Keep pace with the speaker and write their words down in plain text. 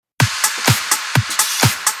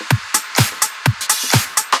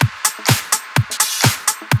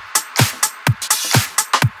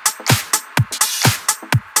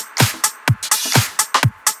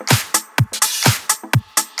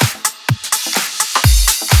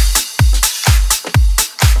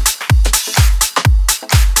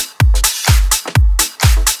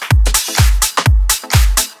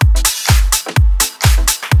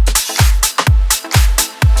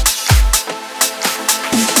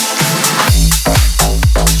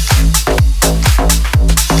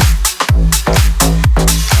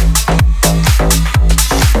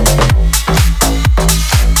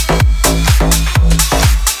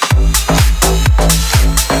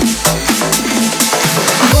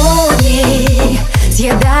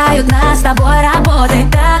связывают нас с тобой работой.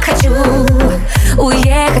 Так хочу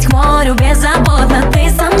уехать к морю беззаботно. Ты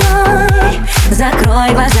со мной,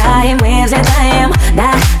 закрой глаза и мы взлетаем.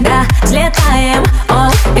 Да, да, взлетаем.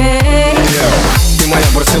 Ты моя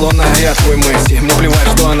Барселона, я твой Месси. Мне плевать,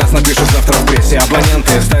 что о нас напишут завтра в прессе.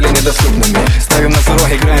 Абоненты стали недоступными, ставим на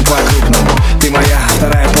сырок, играем по-крупному. Ты моя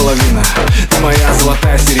вторая половина, ты моя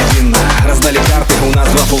золотая середина. Раздали карты, у нас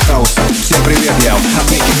два фулл-хауса. Всем привет, я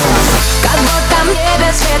от Микки Мауса. Как будто в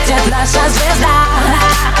небе светит наша звезда,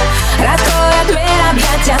 раскроет мир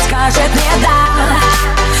объятия, скажет мне да.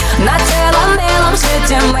 На целом белом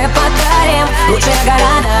свете мы покорим лучшие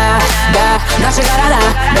города, да, наши города,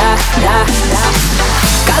 да, да, да.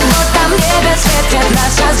 Как будто в небе светит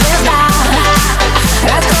наша звезда,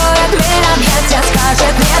 раскроет мир объятия,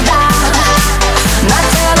 скажет мне да. На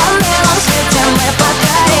целом белом свете мы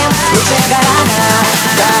покорим лучшие города,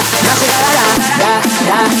 да, наши города, да,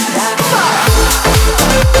 да, да.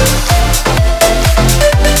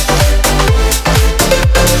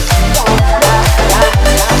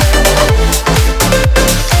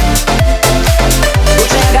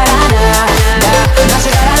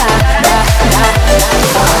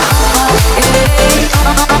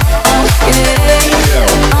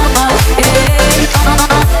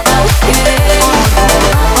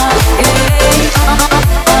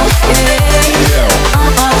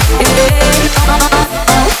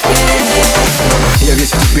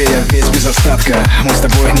 Я весь без остатка. Мы с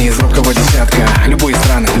тобой не из робкого десятка. Любые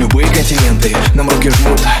страны, любые континенты, нам руки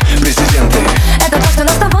жмут президенты. Это то, что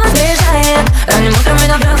нас с тобой сближает, ранним утром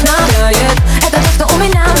меня вдохновляет. Это то, что у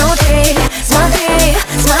меня внутри. Смотри,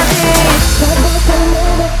 смотри.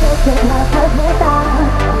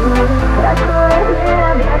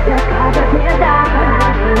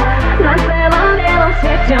 На целом белом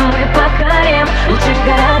свете мы покорим лучшие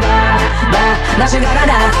города, да, наши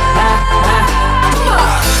города, да, да.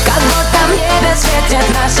 Как будто в небе светит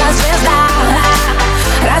наша звезда,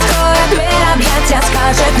 раскроет мир объятия,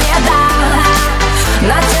 скажет мне да.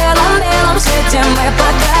 На целом белом свете мы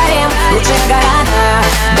покорим лучшие города,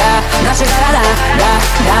 да.